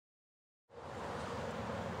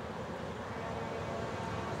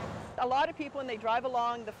A lot of people, when they drive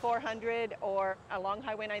along the 400 or along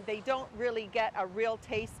Highway 9, they don't really get a real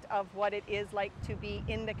taste of what it is like to be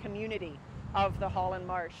in the community of the Holland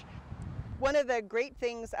Marsh. One of the great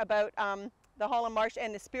things about the Holland Marsh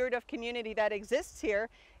and the spirit of community that exists here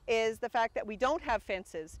is the fact that we don't have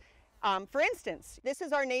fences. For instance, this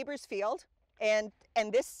is our neighbor's field, and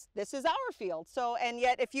this is our field. So, and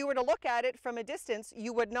yet if you were to look at it from a distance,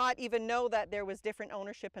 you would not even know that there was different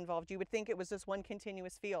ownership involved. You would think it was just one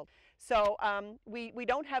continuous field. So we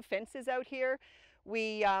don't have fences out here.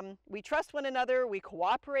 We trust one another, we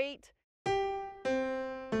cooperate.